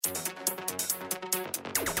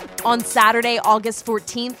On Saturday, August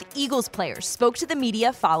 14th, Eagles players spoke to the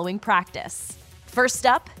media following practice. First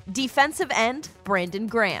up, defensive end Brandon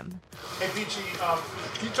Graham. Hey, BG,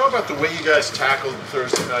 can you talk about the way you guys tackled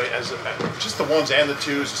Thursday night, as just the ones and the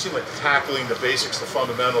twos? It seemed like tackling the basics, the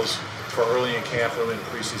fundamentals for early in camp, early in the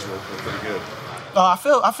preseason were pretty good. I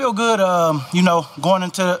feel good. Going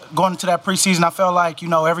into that preseason, I felt like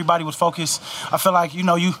everybody was focused. I feel like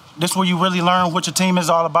this is where you really learn what your team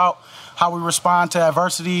is all about, how we respond to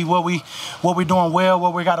adversity, what we're doing well,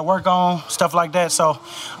 what we got to work on, stuff like that. So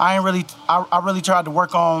I really tried to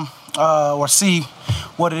work on or see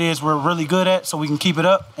what it is we're really good at, so we can keep it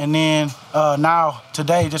up. And then now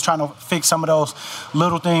today, just trying to fix some of those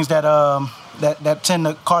little things that tend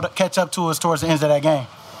to catch up to us towards the end of that game.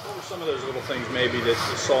 What were some of those little things maybe that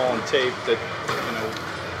you saw on tape that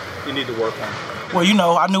you need to work on?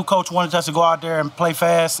 Well, I knew Coach wanted us to go out there and play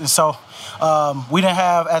fast, and so we didn't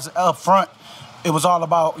have as up front. It was all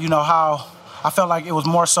about how I felt like it was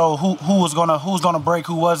more so who was gonna break,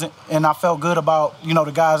 who wasn't, and I felt good about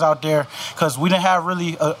the guys out there because we didn't have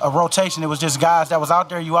really a rotation. It was just guys that was out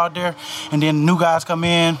there, and then new guys come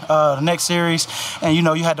in the next series, and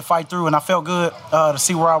you had to fight through. And I felt good to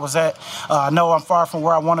see where I was at. I know I'm far from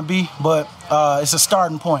where I want to be, but it's a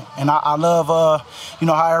starting point, and I love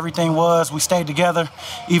how everything was. We stayed together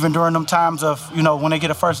even during them times of when they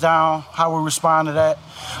get a first down, how we respond to that.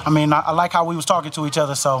 I like how we was talking to each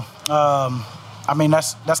other. So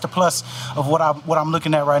that's the plus of what I'm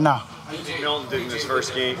looking at right now. How do you think Milton did in this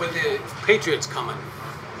first game? With the Patriots coming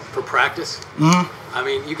for practice,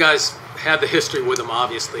 you guys have the history with them,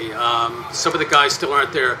 obviously. Some of the guys still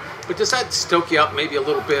aren't there, but does that stoke you up maybe a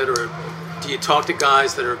little bit, or do you talk to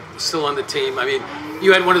guys that are still on the team?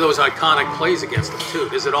 You had one of those iconic plays against them too.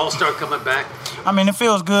 Does it all start coming back? It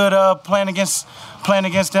feels good playing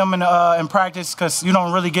against them in practice because you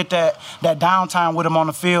don't really get that downtime with them on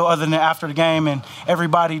the field other than after the game. And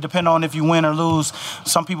everybody, depending on if you win or lose,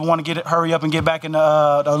 some people want to hurry up and get back in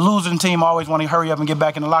the losing team always want to hurry up and get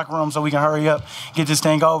back in the locker room so we can hurry up, get this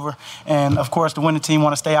thing over. And, of course, the winning team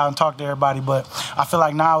want to stay out and talk to everybody. But I feel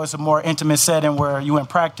like now it's a more intimate setting where you in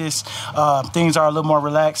practice. Things are a little more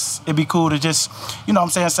relaxed. It'd be cool to just,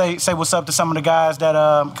 say what's up to some of the guys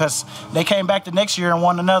that because they came back the next year and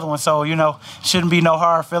won another one. So, shouldn't be no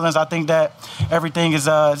hard feelings. I think that everything is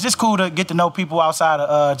just cool to get to know people outside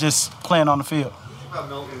of just playing on the field. About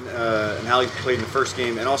Milton and how he played in the first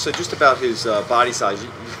game, and also just about his body size.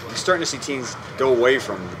 You're starting to see teams go away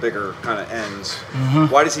from the bigger kind of ends.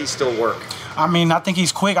 Why does he still work? I think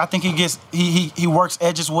he's quick. I think he works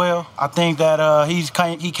edges well. I think that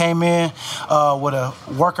he came in with a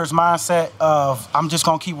worker's mindset of I'm just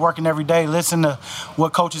gonna keep working every day. Listen to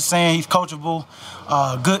what coach is saying. He's coachable.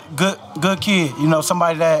 Good kid.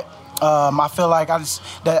 Somebody that I feel like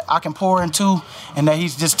that I can pour into, and that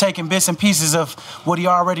he's just taking bits and pieces of what he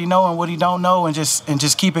already know and what he don't know, and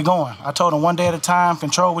just keep it going. I told him one day at a time,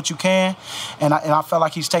 control what you can, and I felt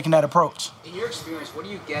like he's taking that approach. In your experience, what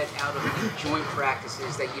do you get out of the joint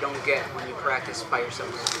practices that you don't get when you practice by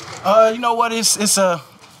yourself? You know what?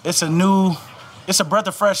 It's a breath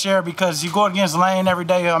of fresh air because you go against Lane every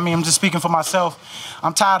day. I'm just speaking for myself.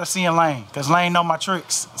 I'm tired of seeing Lane because Lane know my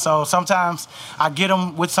tricks. So sometimes I get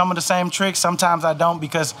him with some of the same tricks. Sometimes I don't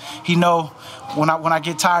because he know when I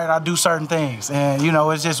get tired, I do certain things. And,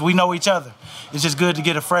 it's just we know each other. It's just good to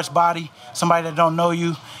get a fresh body, somebody that don't know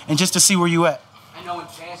you, and just to see where you at. I know in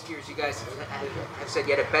past years you guys have said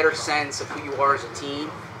you had a better sense of who you are as a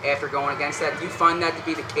team after going against that. Do you find that to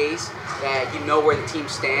be the case, that you know where the team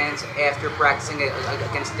stands after practicing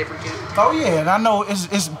against a different team? Oh, yeah, and I know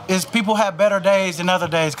it's people have better days than other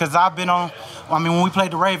days because I've been on – when we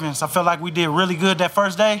played the Ravens, I felt like we did really good that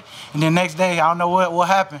first day, and then next day, I don't know what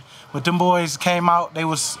happened. But them boys came out, they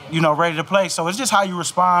was, ready to play. So it's just how you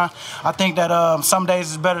respond. I think that some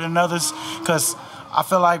days is better than others because – I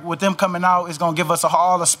feel like with them coming out, it's going to give us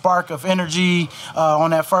all a spark of energy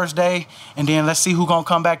on that first day. And then let's see who's going to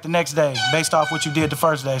come back the next day based off what you did the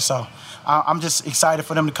first day. So I'm just excited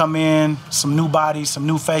for them to come in, some new bodies, some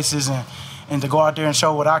new faces, and to go out there and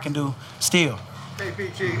show what I can do still. Hey,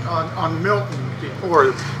 BG, on Milton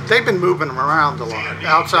before, they've been moving them around a lot,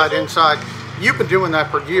 outside, inside. You've been doing that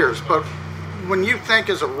for years. But when you think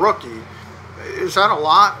as a rookie, is that a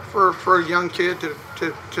lot for a young kid to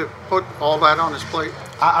put all that on his plate?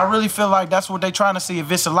 I really feel like that's what they're trying to see,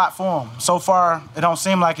 if it's a lot for him. So far, it don't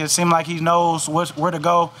seem like it. It seems like he knows where to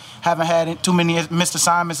go. Haven't had too many missed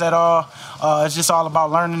assignments at all. It's just all about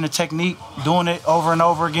learning the technique, doing it over and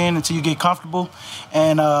over again until you get comfortable.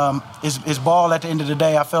 And it's ball at the end of the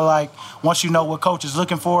day. I feel like once you know what coach is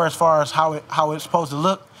looking for as far as how it's supposed to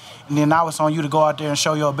look, And then now it's on you to go out there and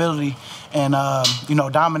show your ability and,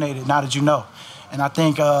 dominate it now that you know. And I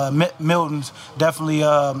think Milton's definitely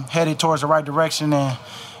headed towards the right direction, and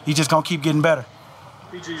he's just going to keep getting better.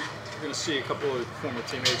 PG, you're going to see a couple of former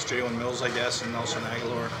teammates, Jalen Mills, I guess, and Nelson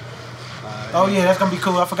Aguilar. Yeah, that's going to be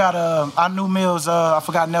cool. I forgot, I knew Mills. I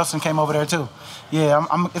forgot Nelson came over there, too. Yeah,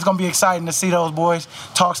 it's going to be exciting to see those boys,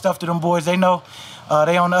 talk stuff to them boys. They know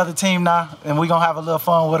they on the other team now, and we're going to have a little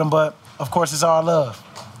fun with them, but, of course, it's all love.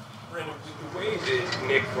 Brandon, the way that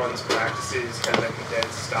Nick runs practices, kind of that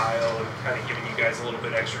condensed style, and kind of giving you guys a little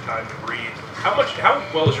bit extra time to breathe, how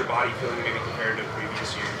well is your body feeling maybe compared to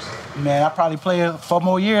previous years? Man, I probably play 4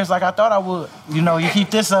 more years like I thought I would. You keep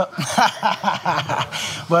this up.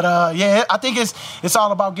 But, I think it's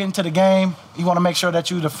all about getting to the game. You want to make sure that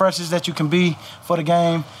you're the freshest that you can be for the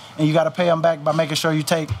game, and you got to pay them back by making sure you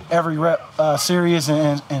take every rep serious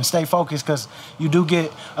and stay focused, because you do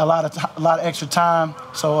get a lot of extra time.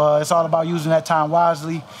 So it's all about using that time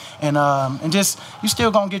wisely, and just you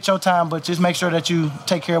still gonna get your time, but just make sure that you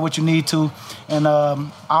take care of what you need to. And I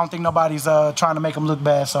don't think nobody's trying to make them look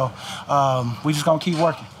bad. So we just gonna keep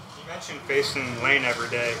working. You mentioned facing Lane every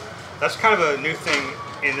day. That's kind of a new thing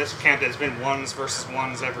in this camp. That's been ones versus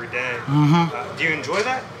ones every day. Mm-hmm. Do you enjoy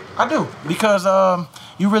that? I do, because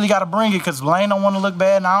you really got to bring it, because Lane don't want to look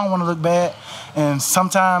bad and I don't want to look bad. And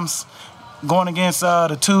sometimes going against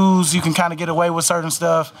the twos, you can kind of get away with certain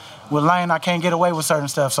stuff. With Lane, I can't get away with certain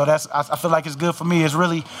stuff. So I feel like it's good for me. It's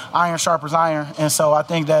really iron sharpens iron. And so I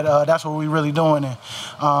think that that's what we're really doing.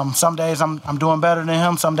 And some days I'm doing better than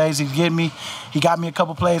him. Some days he's getting me. He got me a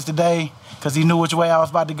couple plays today because he knew which way I was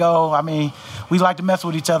about to go. I mean, we like to mess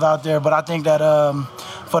with each other out there, but I think that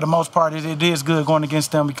for the most part it is good going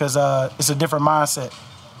against them, because it's a different mindset.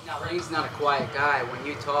 Now, Lane's not a quiet guy. When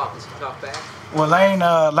you talk, does he talk back? Well, Lane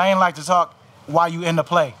like to talk while you in the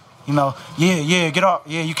play. Get off.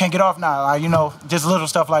 Yeah, you can't get off now. Just little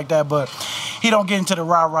stuff like that. But he don't get into the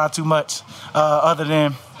rah-rah too much, other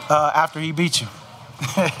than after he beat you.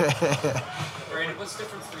 Brandon, what's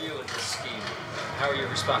different for you in this scheme? How are your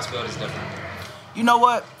responsibilities different? You know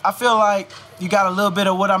what? I feel like you got a little bit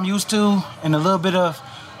of what I'm used to, and a little bit of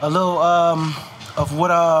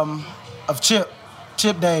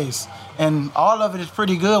chip days, and all of it is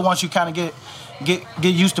pretty good once you kind of get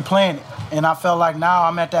used to playing it. And I felt like now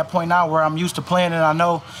I'm at that point now where I'm used to playing it. I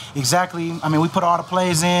know exactly. I mean, we put all the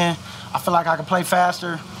plays in. I feel like I can play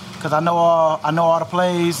faster because I know all the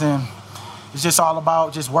plays, and it's just all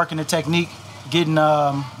about just working the technique,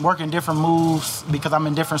 working different moves because I'm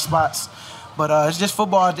in different spots. But it's just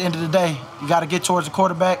football at the end of the day. You got to get towards the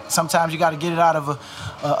quarterback. Sometimes you got to get it out of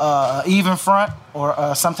a even front,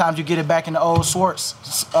 or sometimes you get it back in the old Swartz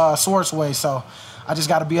way. So I just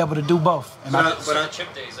got to be able to do both. And but on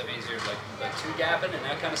chip days, I mean, is there like two-gapping and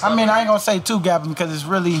that kind of stuff? I mean, I ain't going to say two-gapping because it's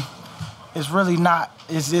really not.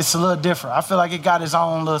 It's a little different. I feel like it got its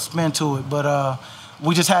own little spin to it. But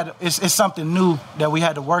we just had it's something new that we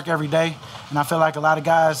had to work every day. And I feel like a lot of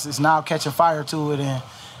guys is now catching fire to it. And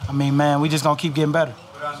I mean, man, we just gonna keep getting better.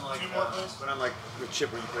 But unlike the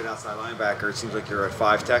chip when you played outside linebacker, it seems like you're at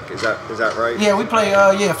 5 tech. Is that right? Yeah, we play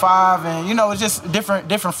 5, and it's just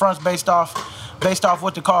different fronts based off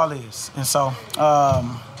what the call is. And so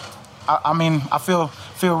I feel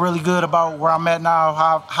really good about where I'm at now,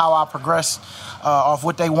 how I progress off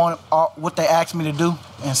what they want, what they asked me to do.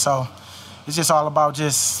 And so it's just all about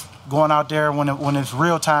just going out there when it's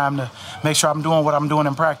real time to make sure I'm doing what I'm doing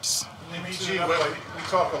in practice. We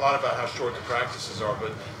talk a lot about how short the practices are,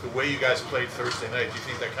 but the way you guys played Thursday night, do you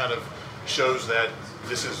think that kind of shows that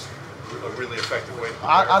this is a really effective way to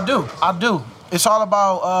prepare? I do. It's all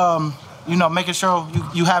about making sure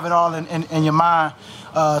you have it all in your mind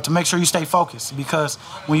to make sure you stay focused, because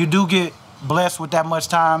when you do get blessed with that much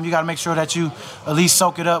time, you got to make sure that you at least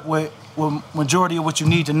soak it up with majority of what you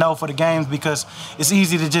need to know for the games, because it's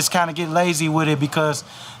easy to just kind of get lazy with it, because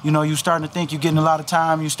you're starting to think you're getting a lot of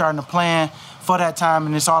time, you're starting to plan for that time,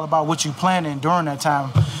 and it's all about what you're planning during that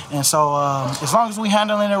time. And so as long as we're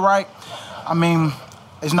handling it right, I mean,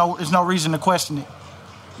 there's no reason to question it.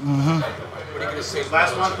 Mm-hmm. What are you going to say?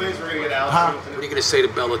 Last one, please. We're going to get Alex. What are you going to say to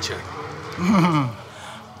Belichick?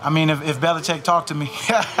 I mean, if Belichick talked to me,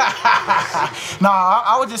 no,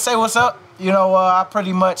 I would just say what's up. I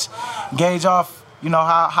pretty much gauge off,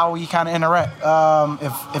 how we kind of interact.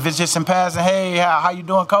 If it's just in passing, hey, how you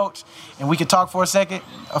doing, coach? And we could talk for a second.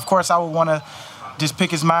 Of course, I would want to just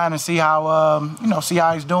pick his mind and see how, see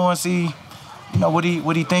how he's doing, see, what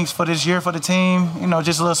he thinks for this year for the team.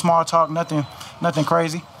 Just a little small talk, nothing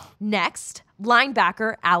crazy. Next,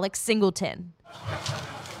 linebacker Alex Singleton.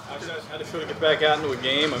 How did it feel to get back out into a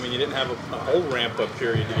game? I mean, you didn't have a whole ramp-up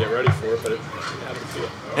period to get ready for it, but how did it feel?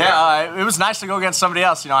 Yeah, it was nice to go against somebody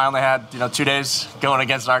else. I only had 2 days going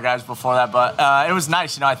against our guys before that, but it was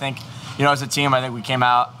nice. I think as a team, I think we came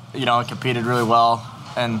out and competed really well,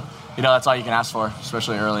 and that's all you can ask for,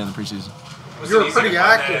 especially early in the preseason. Was it easy to find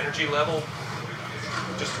that energy level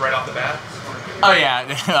just right off the bat? Oh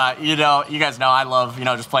yeah, you guys know I love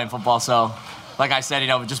just playing football. So, like I said,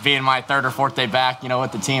 just being my 3rd or 4th day back,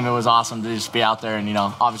 with the team, it was awesome to just be out there and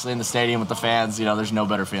obviously in the stadium with the fans. There's no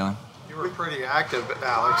better feeling. You were pretty active,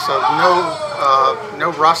 Alex. So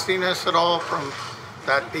no rustiness at all from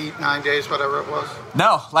that 8-9 days, whatever it was.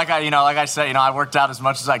 No, like I said, I worked out as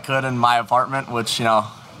much as I could in my apartment, which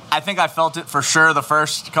I think I felt it for sure the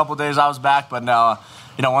first couple days I was back, but no,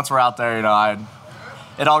 once we're out there,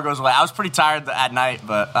 it all goes away. I was pretty tired at night,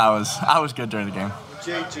 but I was good during the game.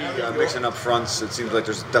 JG mixing up fronts, it seems like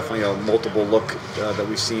there's definitely a multiple look that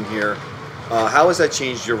we've seen here. How has that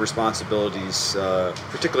changed your responsibilities,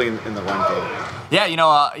 particularly in the run game?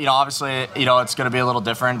 Yeah, obviously, it's going to be a little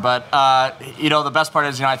different, but the best part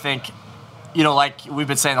is, I think, like we've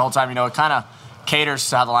been saying the whole time, it kind of caters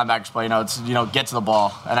to how the linebackers play. It's get to the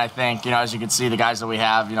ball, and I think as you can see, the guys that we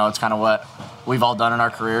have, it's kind of what we've all done in our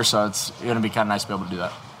career, so it's going to be kind of nice to be able to do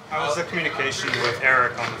that. How was the communication with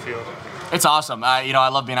Eric on the field? It's awesome. I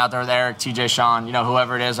love being out there with Eric, TJ, Sean,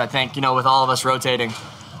 whoever it is. I think with all of us rotating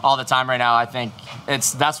all the time right now, I think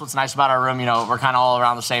that's what's nice about our room. We're kind of all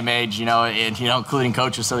around the same age, and including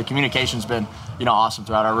coaches. So the communication's been awesome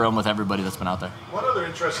throughout our room with everybody that's been out there. One other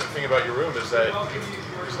interesting thing about your room is that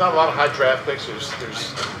there's not a lot of high draft picks. There's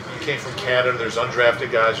you came from Canada. There's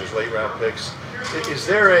undrafted guys. There's late round picks. Is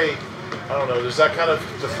there I don't know, does that kind of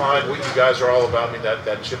define what you guys are all about? I mean,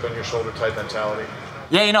 that chip on your shoulder type mentality?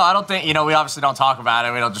 Yeah, I don't think, we obviously don't talk about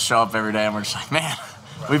it. We don't just show up every day and we're just like, man,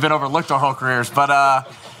 we've been overlooked our whole careers. But,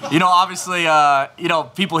 obviously,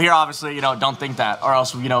 people here obviously, don't think that, or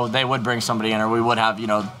else, they would bring somebody in, or we would have,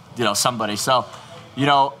 somebody. So,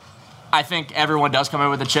 I think everyone does come in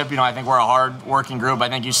with a chip. I think we're a hard-working group. I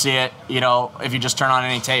think you see it, if you just turn on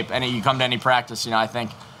any tape, and you come to any practice, I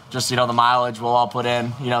think just, the mileage we'll all put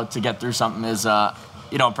in, to get through something is,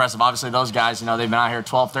 impressive. Obviously, those guys, they've been out here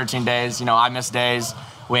 12, 13 days. I missed days.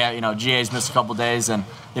 We have, GA's missed a couple days, and,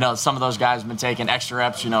 some of those guys have been taking extra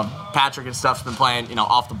reps. Patrick and stuff's been playing,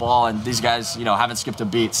 off the ball, and these guys, haven't skipped a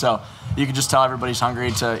beat. So you can just tell everybody's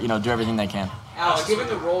hungry to, do everything they can. Alex, given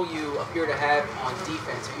the role you appear to have on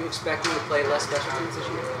defense, are you expecting to play less special teams this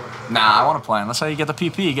year? Nah, I want to play. That's how you get the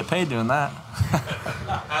PP. You get paid doing that.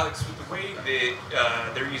 Alex, with the way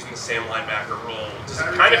that they're using the Sam linebacker role, does it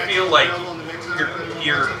kind of feel like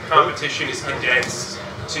your competition is condensed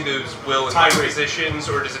to those will and height positions,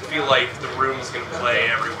 or does it feel like the room is going to play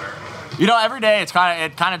everywhere? Every day it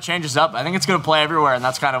kind of changes up. I think it's going to play everywhere, and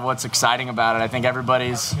that's kind of what's exciting about it. I think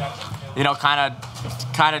everybody's,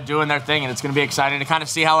 kind of doing their thing, and it's going to be exciting to kind of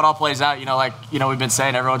see how it all plays out. We've been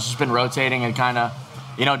saying, everyone's just been rotating and kind of,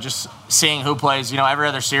 just seeing who plays. Every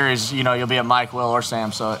other series, you'll be a Mike, Will, or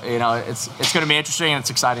Sam. So, it's going to be interesting, and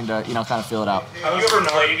it's exciting to, kind of feel it out. Have you ever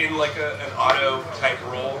played in like an auto type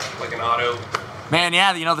role, like an auto? Man,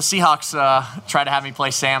 yeah, the Seahawks tried to have me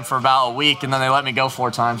play Sam for about a week, and then they let me go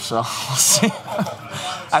 4 times, so we'll see.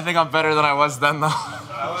 I think I'm better than I was then, though.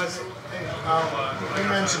 You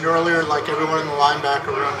mentioned earlier, like, everyone in the linebacker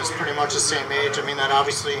room is pretty much the same age. I mean, that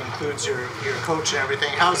obviously includes your coach and everything.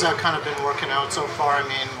 How's that kind of been working out so far? I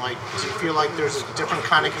mean, like, do you feel like there's a different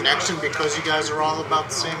kind of connection because you guys are all about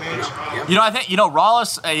the same age? I think,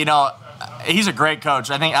 Rollis, he's a great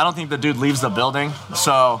coach. I don't think the dude leaves the building,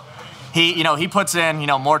 so he puts in,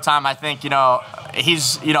 more time. I think,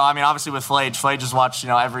 he's, obviously with Flage has watched,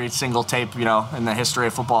 every single tape, in the history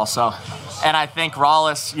of football. So, and I think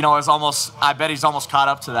Rollis, is almost, I bet he's almost caught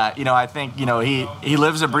up to that. I think, he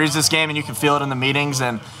lives and breathes this game, and you can feel it in the meetings.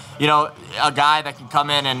 And, a guy that can come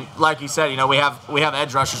in and, like you said, we have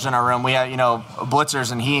edge rushers in our room. We have,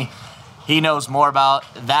 blitzers, and he knows more about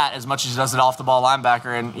that as much as he does an off-the-ball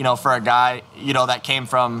linebacker. And, for a guy, that came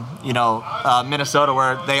from, Minnesota,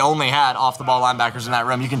 where they only had off-the-ball linebackers in that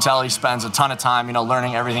room, you can tell he spends a ton of time,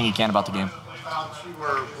 learning everything he can about the game. You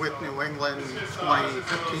were with New England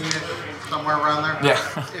 2015, somewhere around there.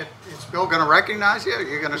 Yeah. Is Bill going to recognize you? Are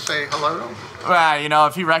you going to say hello to him? Well,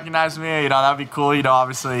 if he recognized me, that would be cool.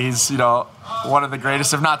 Obviously he's, one of the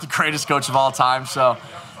greatest, if not the greatest coach of all time. So,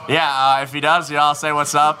 yeah, if he does, I'll say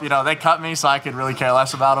what's up. They cut me, so I could really care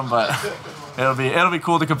less about him, but it'll be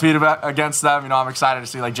cool to compete against them. I'm excited to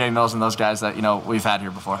see like Jay Mills and those guys that we've had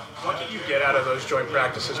here before. What did you get out of those joint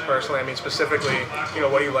practices personally? I mean, specifically,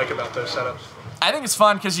 what do you like about those setups? I think it's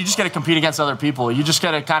fun because you just get to compete against other people. You just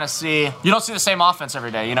get to kind of see, you don't see the same offense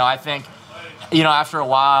every day. I think, after a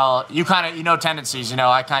while, you kind of, tendencies. You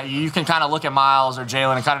can kind of look at Miles or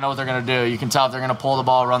Jalen and kind of know what they're going to do. You can tell if they're going to pull the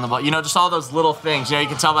ball, run the ball. Just all those little things. You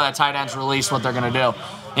can tell by that tight end's release what they're going to do.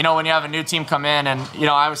 When you have a new team come in, and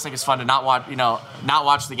I always think it's fun to not watch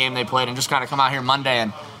the game they played and just kind of come out here Monday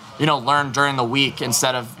and learn during the week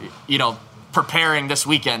instead of preparing this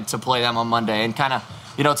weekend to play them on Monday and kind of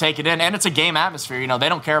take it in. And it's a game atmosphere. They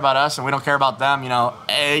don't care about us and we don't care about them.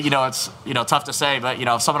 It's tough to say, but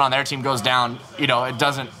if someone on their team goes down, it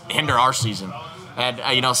doesn't hinder our season.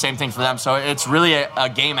 And same thing for them. So it's really a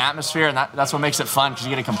game atmosphere, and that's what makes it fun because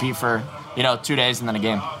you get to compete for 2 days and then a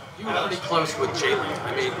game. You were pretty close with Jalen.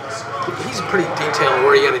 I mean, he's a pretty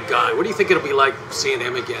detail-oriented guy. What do you think it'll be like seeing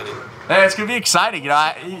him again? It's gonna be exciting.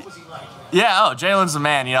 Jalen's the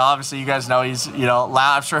man. Obviously you guys know he's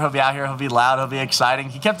loud. I'm sure he'll be out here. He'll be loud. He'll be exciting.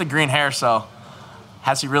 He kept the green hair, so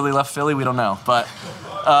has he really left Philly? We don't know, but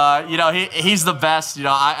he's the best.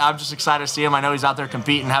 I'm just excited to see him. I know he's out there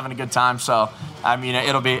competing, having a good time. So I mean,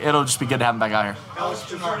 it'll just be good to have him back out here. Alex,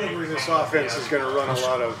 presumably this offense is going to run a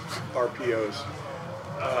lot of RPOs.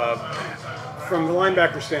 From the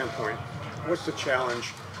linebacker standpoint, what's the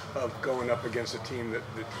challenge of going up against a team that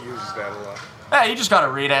uses that a lot? Yeah, you just got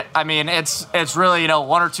to read it. I mean, it's really,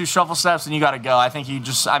 one or two shuffle steps and you got to go. I think you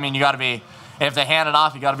got to be, if they hand it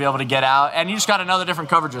off, you got to be able to get out. And you just got to know the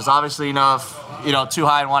different coverages. Obviously, if, two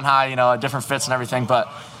high and one high, different fits and everything. But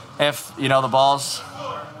if, the balls,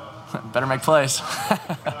 better make plays,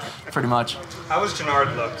 pretty much. How has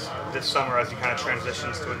Jannard looked this summer as he kind of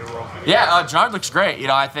transitions to a new role? Yeah, Jannard looks great.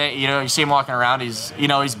 I think, you see him walking around. He's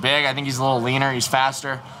big. I think he's a little leaner. He's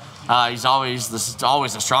faster. He's always the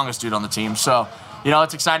strongest dude on the team. So,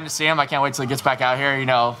 it's exciting to see him. I can't wait till he gets back out here.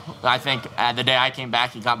 I think the day I came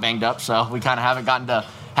back, he got banged up. So we kind of haven't gotten to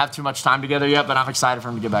have too much time together yet, but I'm excited for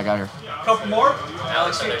him to get back out here. Couple more?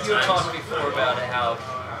 Alex, you had talked before about how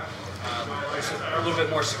there's a little bit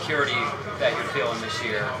more security that you're feeling this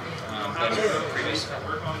year than previously.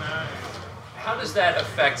 How does that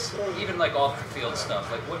affect even like off the field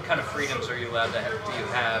stuff? Like what kind of freedoms are you allowed to have? Do you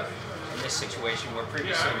have in this situation where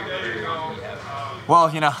previously in your career you have?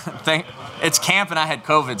 Well, it's camp and I had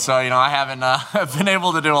COVID, so I haven't been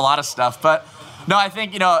able to do a lot of stuff. But no, I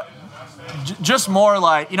think just more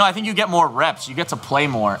like I think you get more reps, you get to play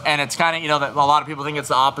more, and it's kind of that a lot of people think it's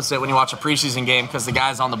the opposite when you watch a preseason game because the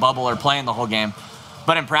guys on the bubble are playing the whole game.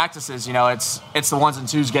 But in practices, it's the ones and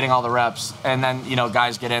twos getting all the reps, and then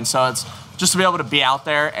guys get in. So it's just to be able to be out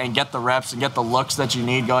there and get the reps and get the looks that you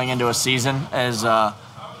need going into a season is the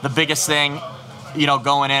biggest thing.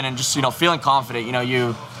 Going in and just feeling confident.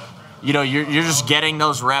 You're just getting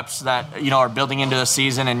those reps that are building into the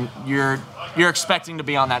season, and you're expecting to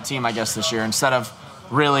be on that team, I guess, this year instead of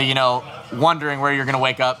really wondering where you're going to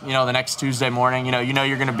wake up the next Tuesday morning. you're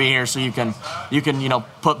going to be here, so you can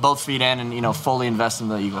put both feet in and fully invest in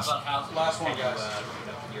the Eagles. Last one, guys.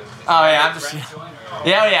 Oh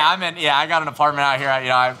yeah, I got an apartment out here.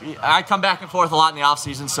 I come back and forth a lot in the off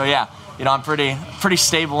season, so yeah. I'm pretty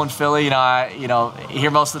stable in Philly. I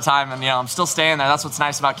here most of the time, and I'm still staying there. That's what's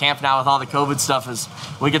nice about camp now with all the COVID stuff is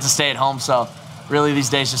we get to stay at home. So really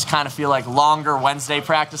these days just kind of feel like longer Wednesday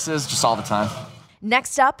practices just all the time.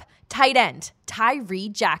 Next up, tight end Tyree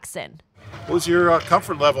Jackson. What was your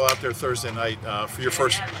comfort level out there Thursday night for your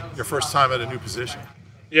first time at a new position?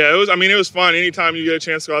 Yeah, it was fun. Anytime you get a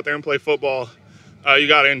chance to go out there and play football, you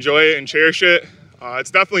got to enjoy it and cherish it.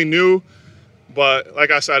 It's definitely new. But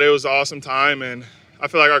like I said, it was an awesome time, and I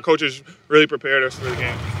feel like our coaches really prepared us for the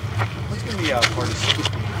game. What's been the hardest thing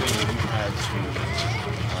that you've had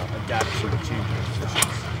to adapt to the changing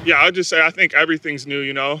positions? Yeah, I would just say I think everything's new,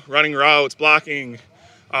 running routes, blocking,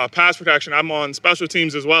 pass protection. I'm on special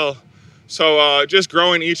teams as well. So just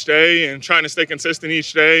growing each day and trying to stay consistent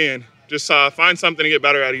each day and just find something to get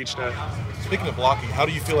better at each day. Speaking of blocking, how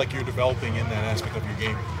do you feel like you're developing in that aspect of your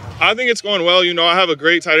game? I think it's going well. I have a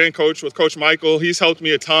great tight end coach with Coach Michael. He's helped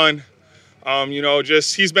me a ton.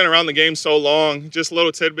 He's been around the game so long, just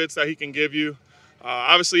little tidbits that he can give you.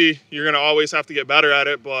 Obviously, you're going to always have to get better at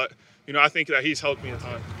it, but, I think that he's helped me a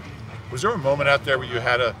ton. Was there a moment out there where you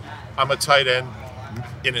had I'm a tight end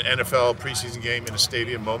in an NFL preseason game in a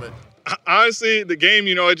stadium moment? Honestly, the game,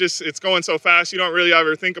 it's going so fast. You don't really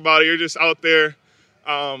ever think about it. You're just out there,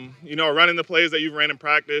 running the plays that you've ran in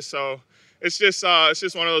practice. So it's just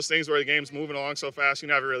one of those things where the game's moving along so fast, you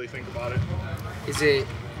never really think about it. Is it,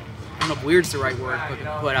 I don't know if weird's the right word,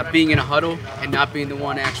 but being in a huddle and not being the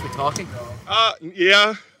one actually talking?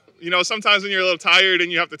 Yeah. Sometimes when you're a little tired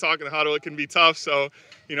and you have to talk in the huddle, it can be tough. So,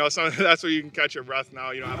 that's where you can catch your breath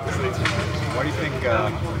now. You don't have to say too much. Why do you think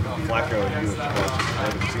Flacco and you have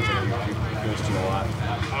coached? It seems like he goes to a lot.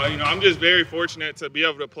 I'm just very fortunate to be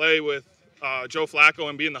able to play with Joe Flacco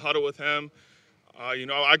and be in the huddle with him.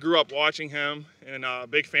 I grew up watching him and a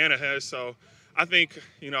big fan of his. So I think,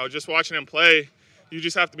 just watching him play, you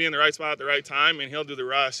just have to be in the right spot at the right time, and he'll do the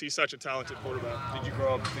rest. He's such a talented quarterback. Did you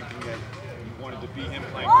grow up thinking that you wanted to be him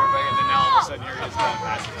playing quarterback, and then now all of a sudden you're his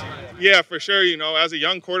passes to you? Yeah, for sure. As a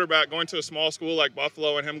young quarterback going to a small school like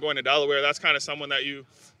Buffalo and him going to Delaware, that's kind of someone that you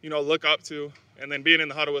look up to. And then being in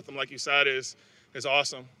the huddle with him, like you said, is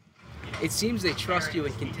awesome. It seems they trust you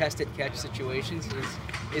in contested catch situations.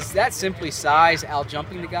 Is that simply size, out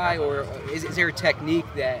jumping the guy, or is there a technique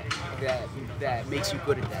that makes you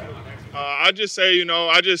good at that? I just say,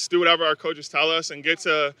 I just do whatever our coaches tell us and get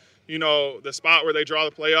to, the spot where they draw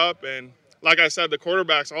the play up. And like I said, the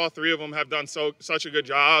quarterbacks, all three of them have done such a good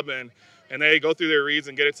job, and they go through their reads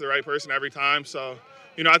and get it to the right person every time. So,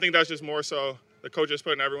 I think that's just more so the coaches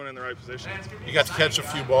putting everyone in the right position. You got to catch a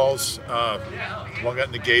few balls. One got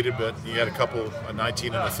negated, but you had a couple, a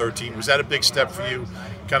 19 and a 13. Was that a big step for you,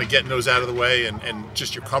 kind of getting those out of the way and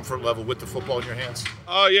just your comfort level with the football in your hands?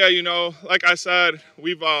 Oh, yeah, like I said,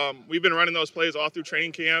 we've been running those plays all through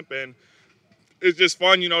training camp, and it's just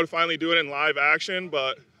fun, to finally do it in live action.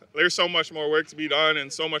 But there's so much more work to be done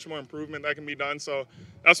and so much more improvement that can be done. So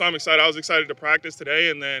that's why I'm excited. I was excited to practice today,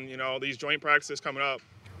 and then, these joint practices coming up.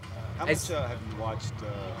 How much have you watched from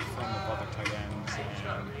the other tight ends? And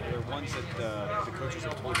are there ones that the coaches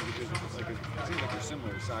have told you, because it seems like they're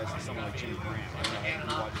similar size to someone like Jimmy Graham? Have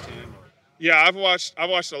you watched him? Yeah, I've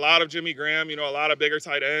watched a lot of Jimmy Graham. A lot of bigger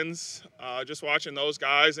tight ends. Just watching those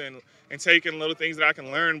guys and taking little things that I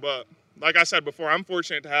can learn. But like I said before, I'm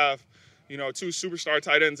fortunate to have two superstar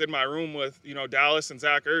tight ends in my room with Dallas and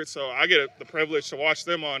Zach Ertz. So I get the privilege to watch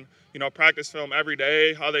them on practice film every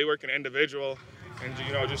day, how they work an individual. And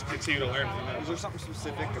just continue to learn from them. Is there something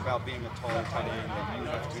specific about being a taller tight end that you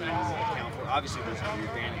have to account for? Obviously, there's the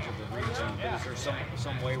advantage of the reach, but is there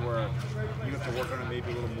some way where you have to work on it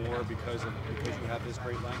maybe a little more because you have this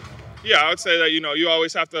great length? Yeah, I would say that you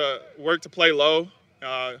always have to work to play low,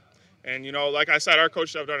 and like I said, our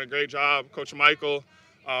coaches have done a great job. Coach Michael,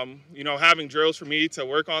 having drills for me to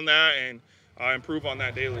work on that and improve on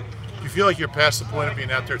that daily. Do you feel like you're past the point of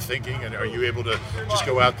being out there thinking, and are you able to just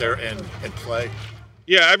go out there and play?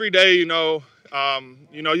 Yeah, every day, you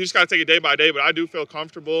just got to take it day by day, but I do feel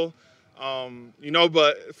comfortable,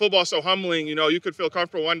 but football's so humbling, you could feel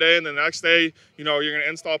comfortable one day and then the next day, you're going to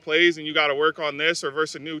install plays and you got to work on this or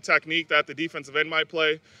versus a new technique that the defensive end might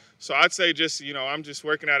play. So I'd say just, I'm just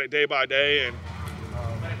working at it day by day. And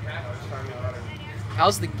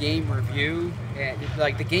how's the game review,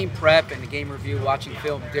 like the game prep and the game review, watching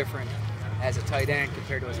film different as a tight end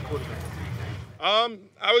compared to as a quarterback?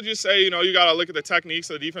 I would just say, you got to look at the techniques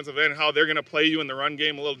of the defensive end, how they're going to play you in the run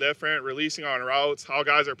game a little different, releasing on routes, how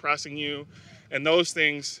guys are pressing you, and those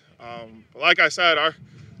things. Like I said, our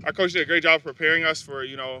coach did a great job preparing us for,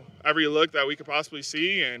 every look that we could possibly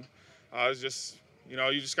see, and it's just, you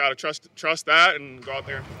just got to trust that and go out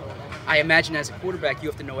there and perform. I imagine as a quarterback, you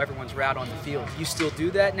have to know everyone's route on the field. Do you still do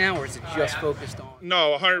that now, or is it just focused on?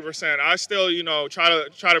 No, 100%. I still, try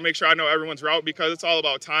to make sure I know everyone's route, because it's all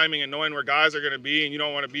about timing and knowing where guys are going to be, and you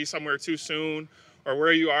don't want to be somewhere too soon or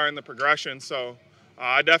where you are in the progression. So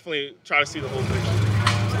I definitely try to see the whole picture.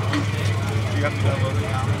 Do you have to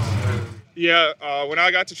download it? Yeah, when I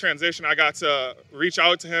got to transition, I got to reach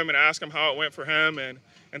out to him and ask him how it went for him and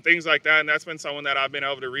things like that. And that's been someone that I've been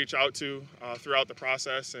able to reach out to throughout the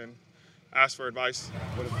process and ask for advice.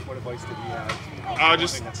 What advice did he have?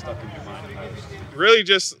 Just that stuck in your mind. Really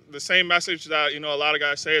just the same message that, a lot of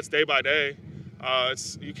guys say, it's day by day.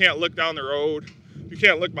 You can't look down the road. You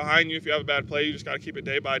can't look behind you if you have a bad play. You just got to keep it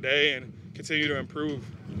day by day and continue to improve.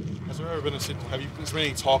 Has there ever been is there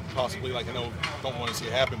any talk possibly, like, I know don't want to see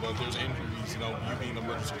it happen, but if there's injuries, you being an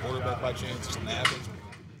emergency quarterback by chance, something happens?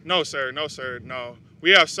 No, sir. No.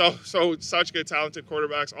 We have such good talented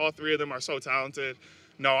quarterbacks. All three of them are so talented.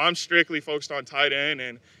 No, I'm strictly focused on tight end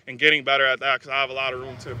and getting better at that, because I have a lot of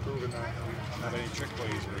room to improve in that. Have any trick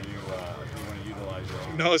plays where you want to utilize your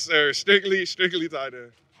own? No, sir. Strictly tight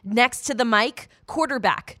end. Next to the mic,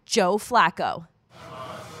 quarterback Joe Flacco.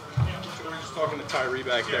 We were just talking to Tyree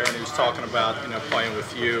back there, and he was talking about playing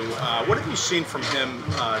with you. What have you seen from him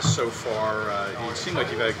so far? It seemed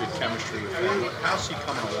like you've had good chemistry with him. How's he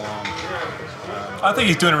coming along? I think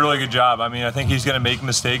he's doing a really good job. I think he's going to make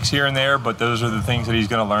mistakes here and there, but those are the things that he's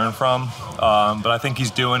going to learn from. But I think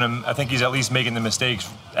he's doing them. I think he's at least making the mistakes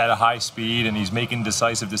at a high speed, and he's making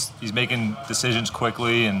decisions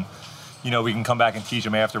quickly, and we can come back and teach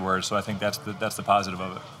them afterwards. So I think that's the positive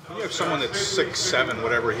of it. When you have someone that's 6'7",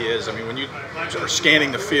 whatever he is, I mean, when you are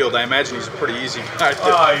scanning the field, I imagine he's a pretty easy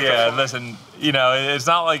guy. Listen, it's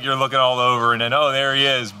not like you're looking all over and then, oh, there he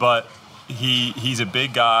is. But he's a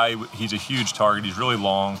big guy. He's a huge target. He's really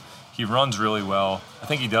long. He runs really well. I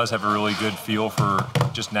think he does have a really good feel for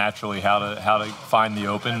just naturally how to find the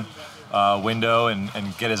open window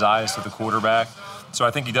and get his eyes to the quarterback. So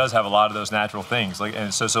I think he does have a lot of those natural things. Like I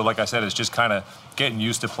said, it's just kind of getting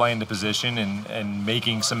used to playing the position and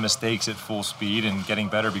making some mistakes at full speed and getting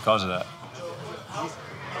better because of that.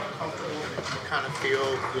 Kind of feel,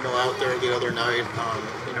 out there the other night,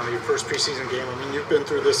 your first preseason game. I mean, you've been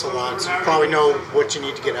through this a lot, so you probably know what you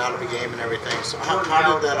need to get out of a game and everything. So how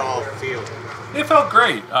did that all feel? It felt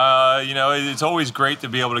great. It's always great to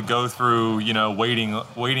be able to go through,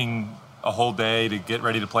 waiting a whole day to get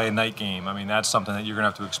ready to play a night game. I mean, that's something that you're going to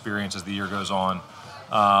have to experience as the year goes on.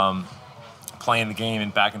 Playing the game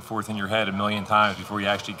and back and forth in your head a million times before you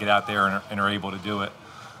actually get out there and are able to do it.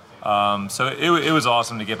 So it was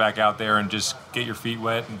awesome to get back out there and just get your feet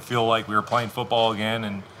wet and feel like we were playing football again,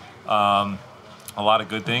 and a lot of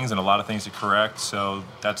good things and a lot of things to correct. So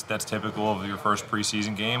that's typical of your first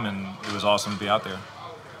preseason game, and it was awesome to be out there.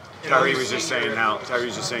 Tyree was just saying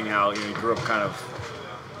how you grew up kind of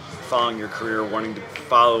following your career, wanting to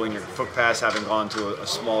follow in your footpaths, having gone to a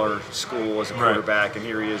smaller school as a quarterback, and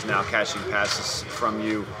here he is now catching passes from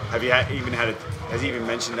you. Have you has he even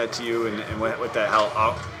mentioned that to you, and what the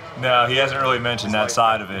hell? No, he hasn't really mentioned that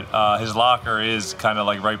side of it. His locker is kind of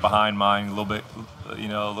like right behind mine, a little bit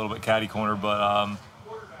catty corner, but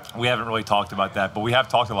we haven't really talked about that. But we have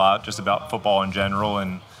talked a lot just about football in general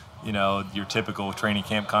and, your typical training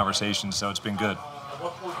camp conversations, so it's been good. At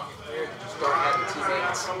what point did you start having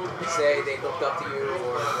teammates say they looked up to you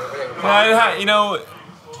or they were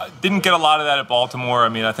I didn't get a lot of that at Baltimore. I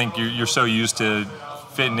mean, I think you're so used to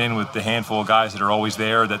fitting in with the handful of guys that are always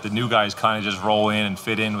there that the new guys kind of just roll in and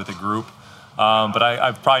fit in with the group. But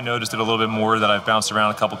I've probably noticed it a little bit more that I've bounced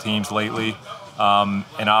around a couple teams lately.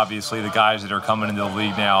 And obviously the guys that are coming into the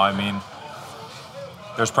league now, I mean,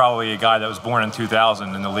 there's probably a guy that was born in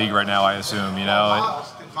 2000 in the league right now, I assume,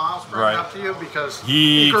 Miles bring up to you because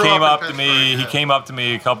he came up to me. He came up to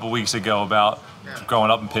me a couple weeks ago about growing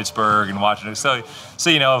up in Pittsburgh and watching it. So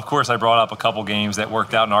of course, I brought up a couple games that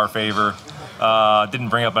worked out in our favor. Didn't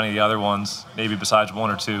bring up any of the other ones, maybe besides one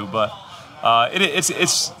or two. But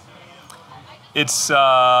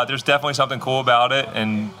there's definitely something cool about it,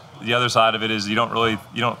 and the other side of it is you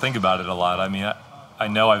don't think about it a lot. I mean, I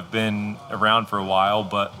know I've been around for a while,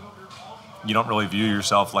 but you don't really view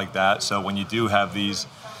yourself like that. So when you do have these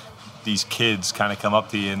kids kind of come up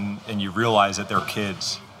to you and you realize that they're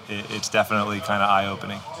kids, it's definitely kind of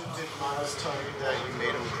eye-opening. Did Miles tell you that you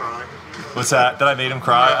made him cry? What's that? Did I make him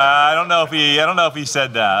cry? I don't know if he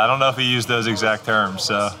said that. I don't know if he used those exact terms.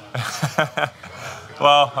 So,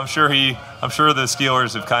 well, I'm sure the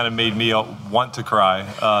Steelers have kind of made me want to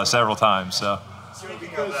cry several times. So.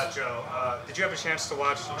 Speaking of that, Joe, did you have a chance to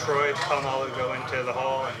watch Troy Polamalu go into the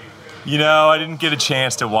hall? I didn't get a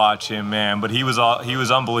chance to watch him, man, but he was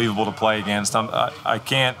unbelievable to play against. I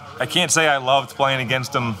can't say I loved playing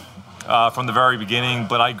against him from the very beginning,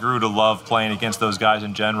 but I grew to love playing against those guys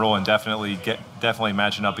in general, and definitely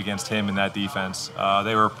matching up against him in that defense.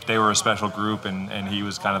 They were a special group, and he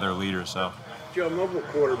was kind of their leader. So, Joe, mobile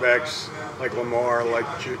quarterbacks like Lamar, like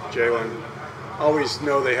Jalen, always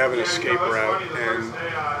know they have an escape route, and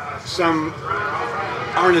some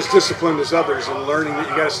aren't as disciplined as others in learning that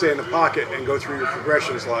you got to stay in the pocket and go through your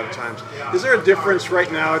progressions a lot of times. Is there a difference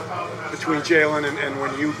right now between Jalen and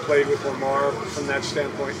when you played with Lamar from that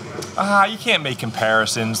standpoint? You can't make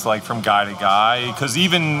comparisons like from guy to guy, because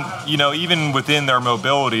even within their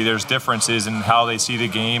mobility, there's differences in how they see the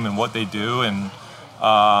game and what they do, and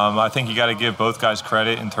I think you got to give both guys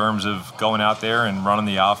credit in terms of going out there and running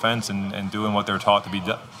the offense and doing what they're taught to be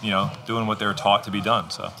doing what they're taught to be done.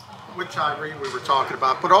 So. With Tyree we were talking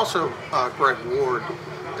about, but also Greg Ward,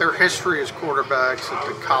 their history as quarterbacks at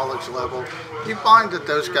the college level, do you find that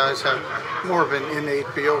those guys have more of an innate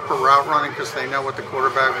feel for route running because they know what the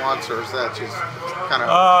quarterback wants, or is that just kind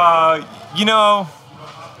of...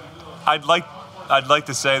 I'd like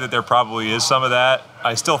to say that there probably is some of that.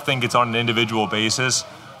 I still think it's on an individual basis,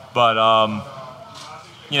 but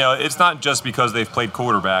it's not just because they've played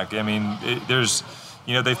quarterback. I mean,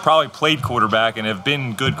 they've probably played quarterback and have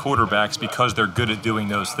been good quarterbacks because they're good at doing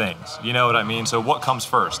those things. You know what I mean? So what comes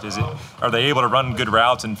first? Are they able to run good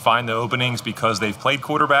routes and find the openings because they've played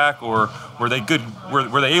quarterback, or were they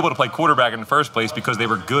able to play quarterback in the first place because they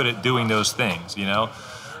were good at doing those things?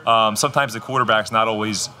 Sometimes the quarterback's not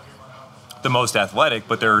always the most athletic,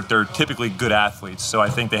 but they're typically good athletes. So I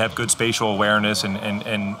think they have good spatial awareness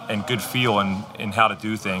and good feel in how to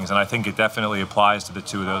do things. And I think it definitely applies to the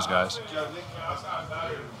two of those guys.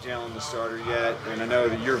 Jalen the starter yet, and I know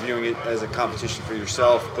that you're viewing it as a competition for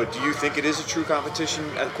yourself, but do you think it is a true competition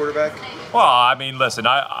at quarterback? Well, I mean, listen,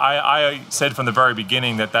 I said from the very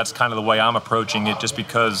beginning that that's kind of the way I'm approaching it, just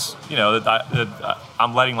because, you know, that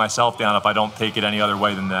I'm letting myself down if I don't take it any other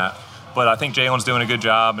way than that. But I think Jalen's doing a good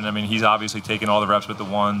job, and I mean, he's obviously taking all the reps with the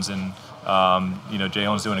ones, and you know,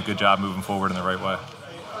 Jalen's doing a good job moving forward in the right way.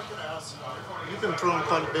 You've been throwing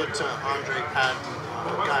quite a bit to Andre Patton,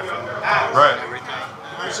 a guy from college and everything.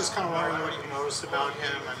 I was just kind of wondering what you noticed about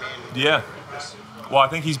him. I mean, Yeah. Well, I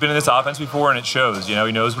think he's been in this offense before, and it shows. You know,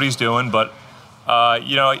 he knows what he's doing, but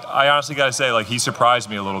you know, I honestly got to say, like, he surprised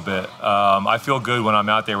me a little bit. I feel good when I'm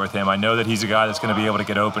out there with him. I know that he's a guy that's going to be able to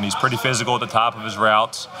get open. He's pretty physical at the top of his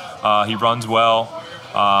routes. He runs well.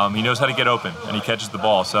 He knows how to get open, and he catches the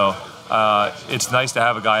ball. So it's nice to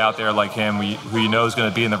have a guy out there like him who you know is going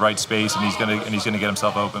to be in the right space, and he's going to get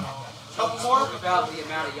himself open. Talk more about the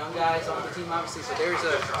amount of young guys on the team, obviously. So there's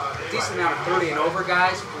a decent amount of 30 and over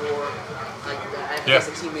guys for, like, I guess,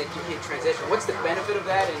 a team in transition. What's the benefit of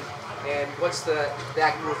that, and what's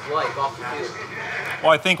that group like off the field?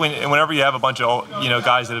 Well, I think whenever you have a bunch of, you know,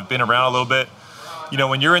 guys that have been around a little bit, you know,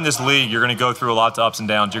 when you're in this league, you're going to go through lots of ups and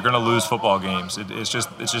downs. You're going to lose football games. It's just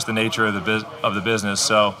the nature of the business.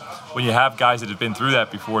 So when you have guys that have been through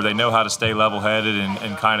that before, they know how to stay level-headed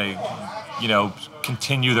and kind of, you know,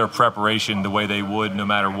 continue their preparation the way they would no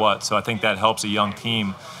matter what. So I think that helps a young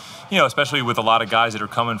team, you know, especially with a lot of guys that are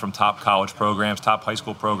coming from top college programs, top high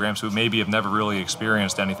school programs, who maybe have never really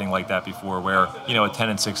experienced anything like that before, where, you know, a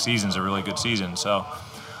 10-6 season is a really good season. So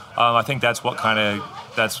I think that's what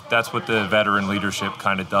that's what the veteran leadership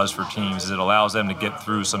kind of does for teams, is it allows them to get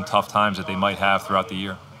through some tough times that they might have throughout the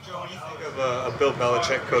year. When you think of a Bill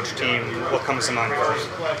Belichick coach team, what comes to mind first?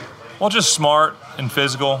 Well, just smart and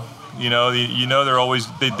physical. You know, they're always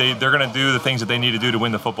they're going to do the things that they need to do to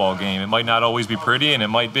win the football game. It might not always be pretty, and it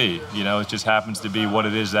might be. You know, it just happens to be what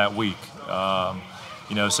it is that week.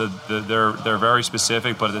 You know, so they're very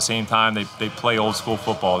specific, but at the same time, they play old school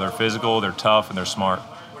football. They're physical, they're tough, and they're smart.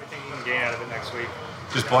 What do you think you can gain out of it next week?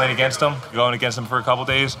 Just playing against them, going against them for a couple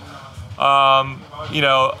days. You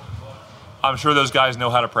know, I'm sure those guys know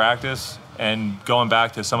how to practice. And going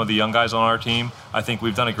back to some of the young guys on our team, I think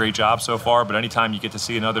we've done a great job so far. But anytime you get to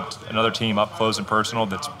see another team up close and personal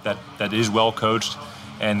that is well coached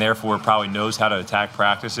and therefore probably knows how to attack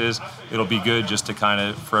practices, it'll be good just to kind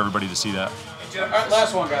of for everybody to see that. All right,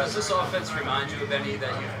 last one, guys. Does this offense remind you of any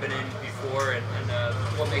that you've been in before, and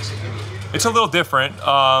what makes it unique? It's a little different.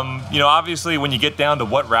 You know, obviously, when you get down to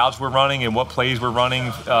what routes we're running and what plays we're running,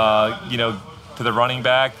 you know, to the running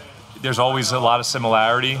back, there's always a lot of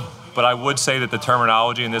similarity. But I would say that the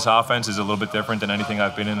terminology in this offense is a little bit different than anything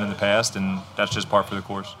I've been in the past, and that's just par for the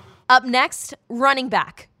course. Up next, running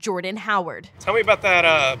back Jordan Howard. Tell me about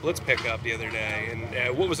that blitz pickup the other day,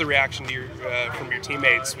 and what was the reaction to from your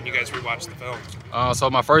teammates when you guys rewatched the film? So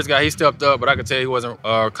my first guy, he stepped up, but I could tell he wasn't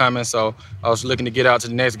coming, so I was looking to get out to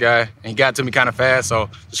the next guy, and he got to me kind of fast, so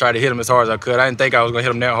just tried to hit him as hard as I could. I didn't think I was going to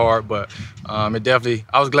hit him that hard, but I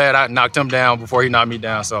was glad I knocked him down before he knocked me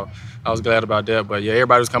down, so I was glad about that. But yeah,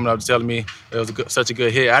 everybody was coming up telling me it was such a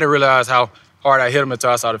good hit. I didn't realize how hard I hit him until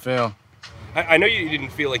I saw the film. I know you didn't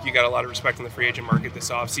feel like you got a lot of respect in the free agent market this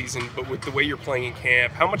offseason, but with the way you're playing in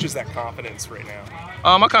camp, how much is that confidence right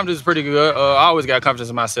now? My confidence is pretty good. I always got confidence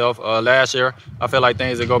in myself. Last year, I felt like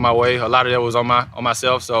things that go my way. A lot of that was on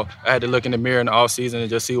myself, so I had to look in the mirror in the offseason and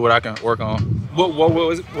just see what I can work on. What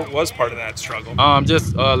was part of that struggle?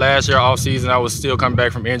 Just last year offseason, I was still coming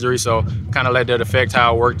back from injury, so kind of let that affect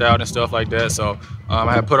how I worked out and stuff like that. So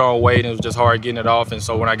I had put on weight, and it was just hard getting it off. And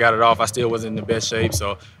so when I got it off, I still wasn't in the best shape.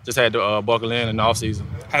 So just had to buckle in the offseason.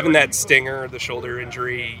 Having that stinger, the shoulder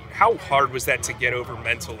injury, how hard was that to get over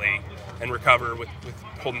mentally and recover with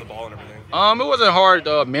holding the ball and everything? It wasn't hard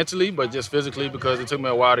mentally, but just physically, because it took me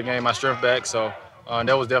a while to gain my strength back. So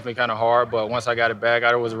that was definitely kind of hard. But once I got it back,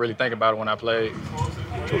 I wasn't really thinking about it when I played.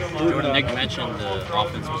 Jordan, Nick mentioned the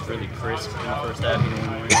offense was really crisp in the first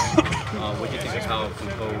half. What do you think is how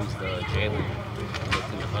composed Jalen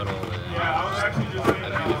looked in the huddle and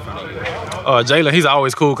in front of you? Jalen, he's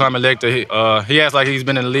always cool, calm, and collected. He acts like he's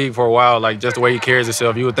been in the league for a while, like just the way he carries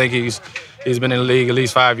himself. You would think he's been in the league at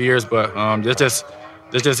least 5 years, but that's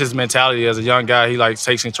just his mentality as a young guy. He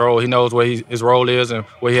takes control. He knows what his role is and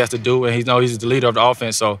what he has to do, and he knows he's the leader of the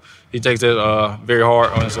offense, so he takes it very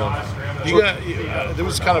hard on himself. There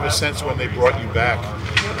was kind of a sense when they brought you back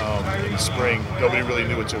in spring, nobody really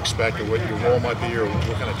knew what to expect or what your role might be or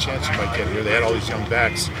what kind of chance you might get here. They had all these young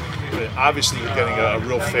backs. obviously you're getting a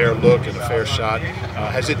real fair look and a fair shot.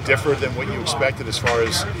 Has it differed than what you expected as far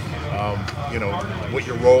as what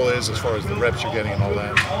your role is, as far as the reps you're getting and all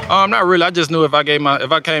that? Not really. I just knew if I came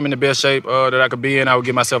in the best shape that I could be in, I would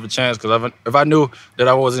give myself a chance. Because if I knew that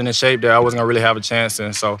I wasn't in shape, that I wasn't gonna really have a chance.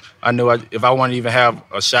 And so I knew if I wanted to even have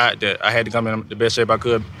a shot, that I had to come in the best shape I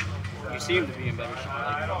could. You seem to be in better shape.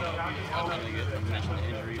 I know you mentioned the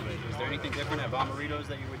injury, but was there anything different at Bomberitos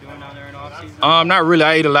that you were doing down there in off-season? Not really.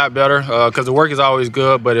 I ate a lot better because the work is always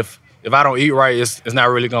good. But if I don't eat right, it's not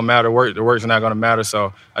really gonna matter. The work's not gonna matter.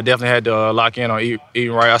 So I definitely had to lock in on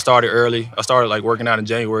eating right. I started early. I started working out in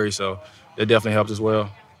January, so that definitely helped as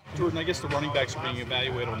well. Jordan, I guess the running backs are being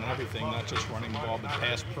evaluated on everything, not just running the ball, but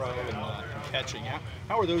pass pro and catching.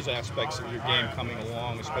 How are those aspects of your game coming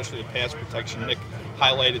along, especially the pass protection? Nick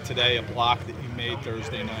highlighted today a block that you made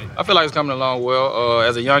Thursday night. I feel like it's coming along well.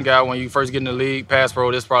 As a young guy, when you first get in the league, pass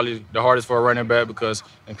pro, that's probably the hardest for a running back because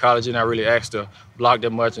in college you're not really asked to block that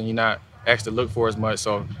much and you're not asked to look for as much.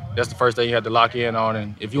 So that's the first thing you have to lock in on.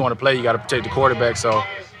 And if you want to play, you got to protect the quarterback. So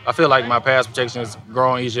I feel like my pass protection is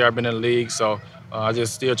growing each year I've been in the league. So I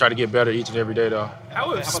just still try to get better each and every day, though.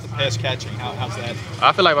 How about the pass catching? How's that?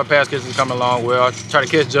 I feel like my pass catching is coming along well. I try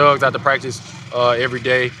to catch jugs after practice every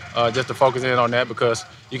day just to focus in on that because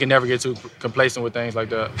you can never get too complacent with things like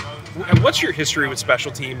that. And what's your history with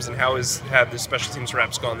special teams and how have the special teams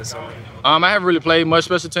reps gone this summer? I haven't really played much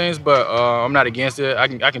special teams, but I'm not against it. I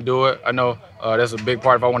can do it. I know that's a big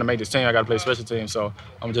part. If I want to make this team, I got to play special teams. So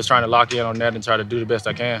I'm just trying to lock in on that and try to do the best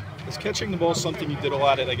I can. Is catching the ball something you did a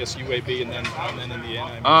lot at, I guess, UAB and then in the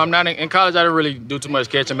end? Not in college. I didn't really do too much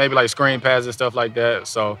catching. Maybe like screen passes and stuff like that.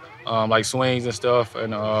 So like swings and stuff,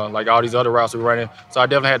 and like all these other routes we're running. So I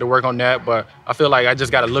definitely had to work on that. But I feel like I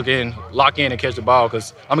just got to lock in and catch the ball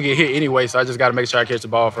because I'm gonna get hit anyway. So I just got to make sure I catch the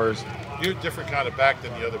ball first. You're a different kind of back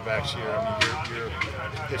than the other backs here. I mean, you're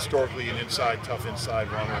historically an tough inside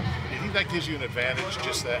runner. Do you think that gives you an advantage?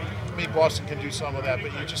 Just that, I mean, Boston can do some of that,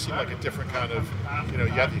 but you just seem like a different kind of, you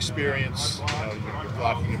got the experience, your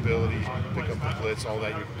blocking ability, pick up the blitz, all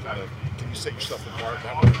that. Can you set yourself apart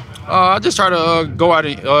that way? I just try to go out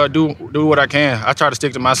and do what I can. I try to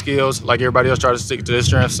stick to my skills like everybody else try to stick to their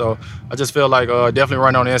strengths. So I just feel like definitely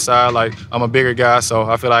running on the inside. Like I'm a bigger guy, so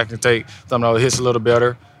I feel like I can take some of those hits a little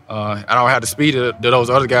better. I don't have the speed that those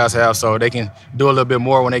other guys have, so they can do a little bit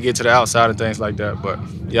more when they get to the outside and things like that. But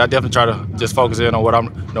yeah, I definitely try to just focus in on what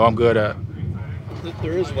I'm good at.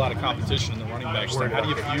 There is a lot of competition in the running backs there. How do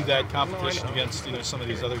you view that competition against some of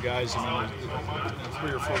these other guys? I mean,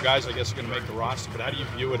 3 or 4 guys, I guess, are going to make the roster. But how do you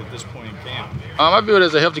view it at this point in camp? I view it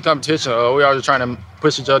as a healthy competition. We are trying to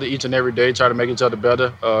push each other each and every day, try to make each other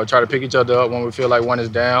better, try to pick each other up when we feel like one is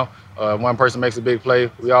down. One person makes a big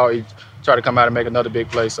play, we all try to come out and make another big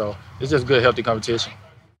play. So it's just good, healthy competition.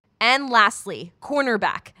 And lastly,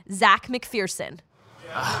 cornerback Zach McPherson.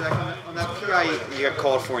 On that PI you got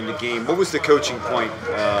called for in the game, what was the coaching point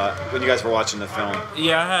when you guys were watching the film?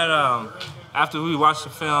 Yeah, I had, after we watched the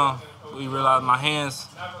film, we realized my hands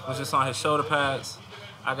was just on his shoulder pads.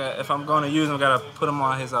 If I'm going to use them, I got to put them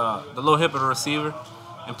on his the little hip of the receiver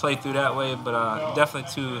and play through that way. But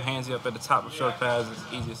definitely 2 hands up at the top of shoulder pads is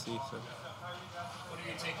easy to see. So. What are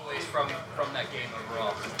your takeaways from that game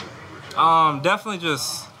overall? Definitely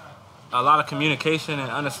just a lot of communication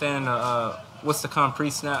and understanding what's to come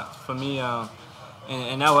pre-snap for me,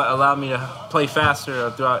 and that would allow me to play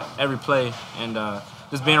faster throughout every play. And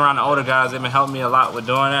just being around the older guys, they've been helping me a lot with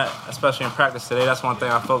doing that, especially in practice today. That's one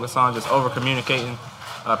thing I focus on, just over-communicating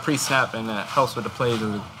pre-snap, and that helps with the plays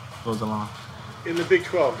as it goes along. In the Big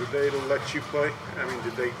 12, did they let you play? I mean,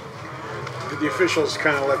 did the officials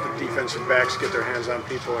kind of let the defensive backs get their hands on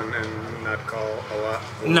people and not call a lot?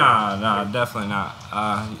 No, definitely not.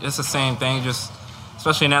 It's the same thing, just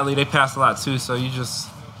especially in that league, they pass a lot too, so you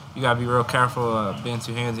gotta be real careful being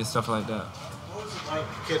too handsy and stuff like that. What was it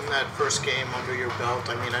like getting that first game under your belt?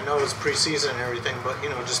 I mean, I know it was preseason and everything, but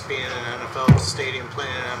just being in an NFL stadium, playing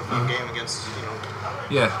an NFL game against,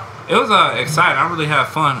 Yeah, it was exciting. I really had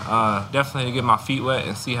fun. Definitely to get my feet wet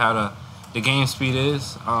and see how the game speed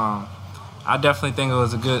is. I definitely think it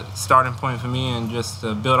was a good starting point for me, and just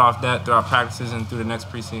to build off that throughout practices and through the next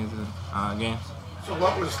preseason games. So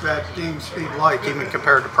what was that game speed like, even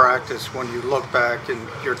compared to practice, when you look back in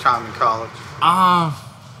your time in college?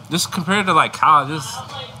 Just compared to college,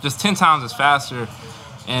 just 10 times as faster,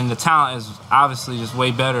 and the talent is obviously just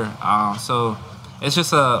way better. So it's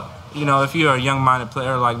just if you're a young-minded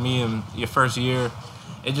player like me in your first year,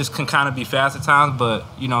 it just can kind of be fast at times. But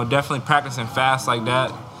definitely practicing fast like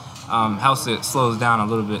that helps it slows down a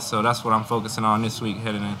little bit. So that's what I'm focusing on this week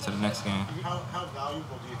heading into the next game. How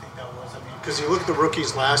valuable do you think that was? I mean, because you look at the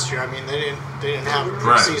rookies last year. I mean, they didn't have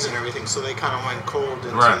preseason and everything, so they kind of went cold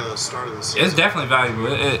into the start of the season. It's definitely valuable.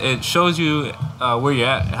 It shows you where you're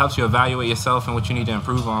at. It helps you evaluate yourself and what you need to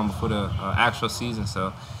improve on before the actual season.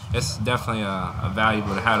 So it's definitely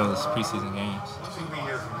valuable to have those preseason games. One thing we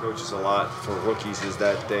hear from coaches a lot for rookies is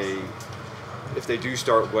that if they do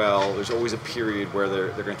start well, there's always a period where they're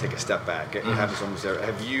going to take a step back. It happens almost there.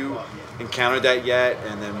 Have you encountered that yet?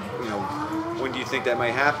 And then, when do you think that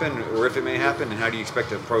may happen, or if it may happen, and how do you expect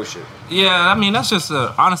to approach it? Yeah, I mean, that's just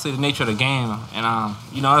honestly the nature of the game. And,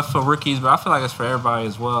 it's for rookies, but I feel like it's for everybody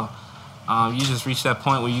as well. You just reach that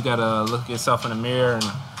point where you got to look at yourself in the mirror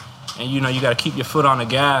and you got to keep your foot on the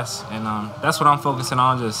gas. And that's what I'm focusing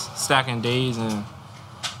on, just stacking days and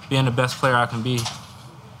being the best player I can be.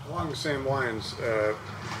 Along the same lines,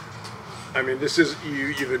 I mean, this is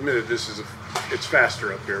you've admitted it's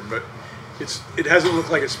faster up here, but it hasn't looked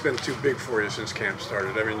like it's been too big for you since camp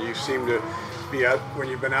started. I mean, you seem to be out when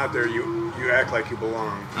you've been out there. You act like you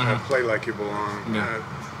belong, play like you belong. Yeah.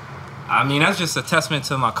 I mean, that's just a testament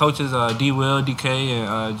to my coaches, D. Will, DK,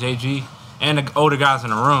 and JG, and the older guys in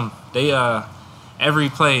the room. They every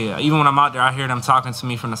play, even when I'm out there, I hear them talking to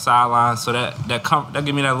me from the sideline. So that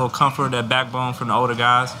give me that little comfort, that backbone from the older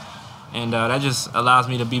guys, and that just allows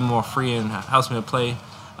me to be more free and helps me to play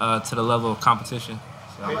to the level of competition.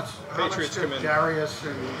 So. How much did Darius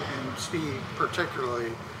and Steve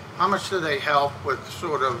particularly, how much do they help with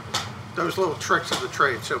sort of those little tricks of the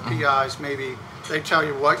trade? So PIs, maybe they tell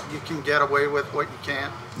you what you can get away with, what you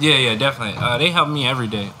can't? Yeah, definitely. They help me every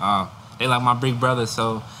day. They like my big brothers,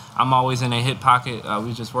 so I'm always in their hip pocket.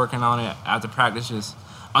 We just working on it after practice, just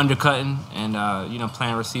undercutting and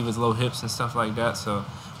playing receivers, low hips and stuff like that. So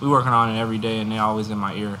we working on it every day, and they're always in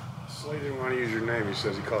my ear. Slay didn't want to use your name. He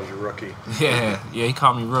says he calls you Rookie. Yeah, he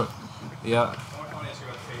called me Rook. Yeah. I want to ask you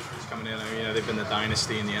about the Patriots coming in. I mean, they've been the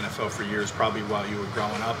dynasty in the NFL for years, probably while you were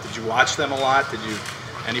growing up. Did you watch them a lot?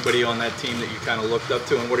 Anybody on that team that you kind of looked up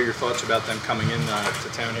to, and what are your thoughts about them coming in to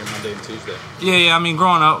town here Monday and Tuesday? Yeah. I mean,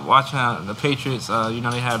 growing up watching the Patriots, they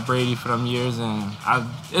had Brady for them years, and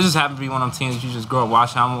it just happened to be one of them teams you just grow up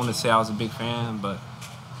watching. I don't want to say I was a big fan, but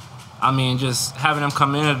I mean, just having them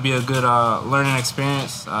come in would be a good learning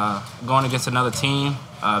experience. Going against another team,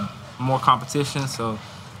 more competition, so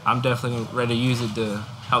I'm definitely ready to use it to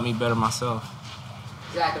help me better myself.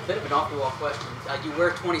 Zach, a bit of an off-the-wall question. You wear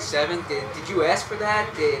 27. Did you ask for that?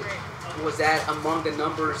 Was that among the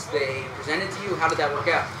numbers they presented to you? How did that work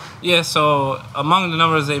out? Yeah, so among the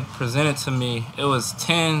numbers they presented to me, it was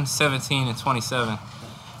 10, 17, and 27.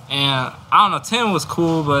 And I don't know, 10 was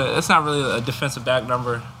cool, but it's not really a defensive back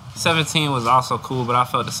number. 17 was also cool, but I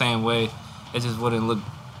felt the same way. It just wouldn't look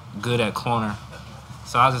good at corner.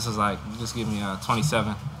 So I just was like, just give me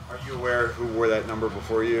 27. Are you aware who wore that number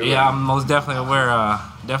before you? Yeah, I'm most definitely aware.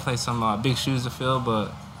 Definitely some big shoes to fill,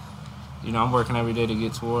 but I'm working every day to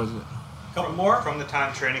get towards it. Couple more from the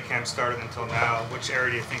time training camp started until now. Which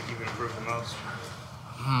area do you think you've improved the most?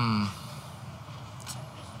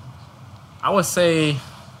 I would say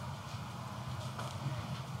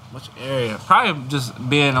which area? Probably just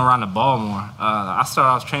being around the ball more. I started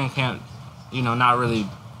off training camp, not really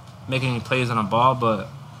making any plays on the ball, but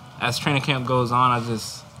as training camp goes on, I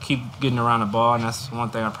just keep getting around the ball, and that's one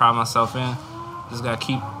thing I pride myself in. Just got to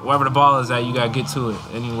keep, wherever the ball is at, you got to get to it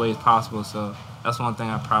any way possible. So that's one thing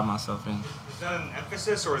I pride myself in. Is that an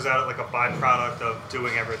emphasis, or is that like a byproduct of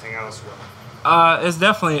doing everything else well? It's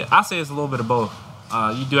definitely, I say it's a little bit of both.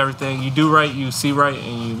 You do everything, you do right, you see right,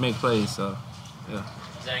 and you make plays, so yeah.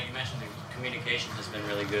 Zach, you mentioned the communication has been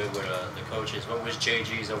really good with the coaches. What was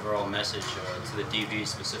JG's overall message to the DBs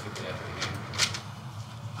specifically after the game?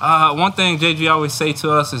 One thing JG always say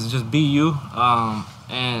to us is just be you,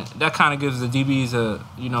 and that kind of gives the DBs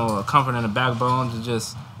a comfort and a backbone to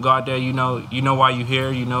just go out there. You know why you're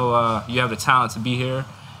here. You have the talent to be here,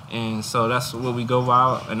 and so that's what we go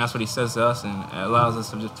out, and that's what he says to us, and it allows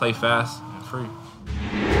us to just play fast and free.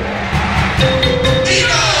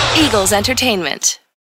 Eagles Entertainment.